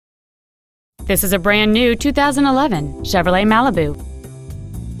This is a brand new 2011 Chevrolet Malibu.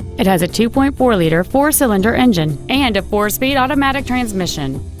 It has a 2.4-liter four-cylinder engine and a 4-speed automatic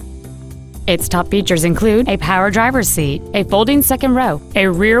transmission. Its top features include a power driver's seat, a folding second row, a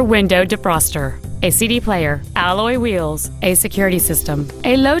rear window defroster, a CD player, alloy wheels, a security system,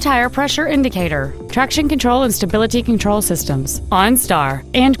 a low tire pressure indicator, traction control and stability control systems, OnStar,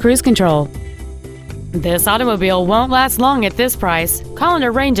 and cruise control. This automobile won't last long at this price. Call and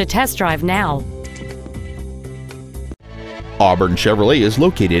arrange a test drive now. Auburn Chevrolet is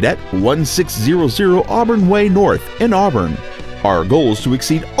located at 1600 Auburn Way North in Auburn. Our goal is to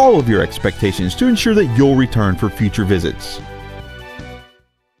exceed all of your expectations to ensure that you'll return for future visits.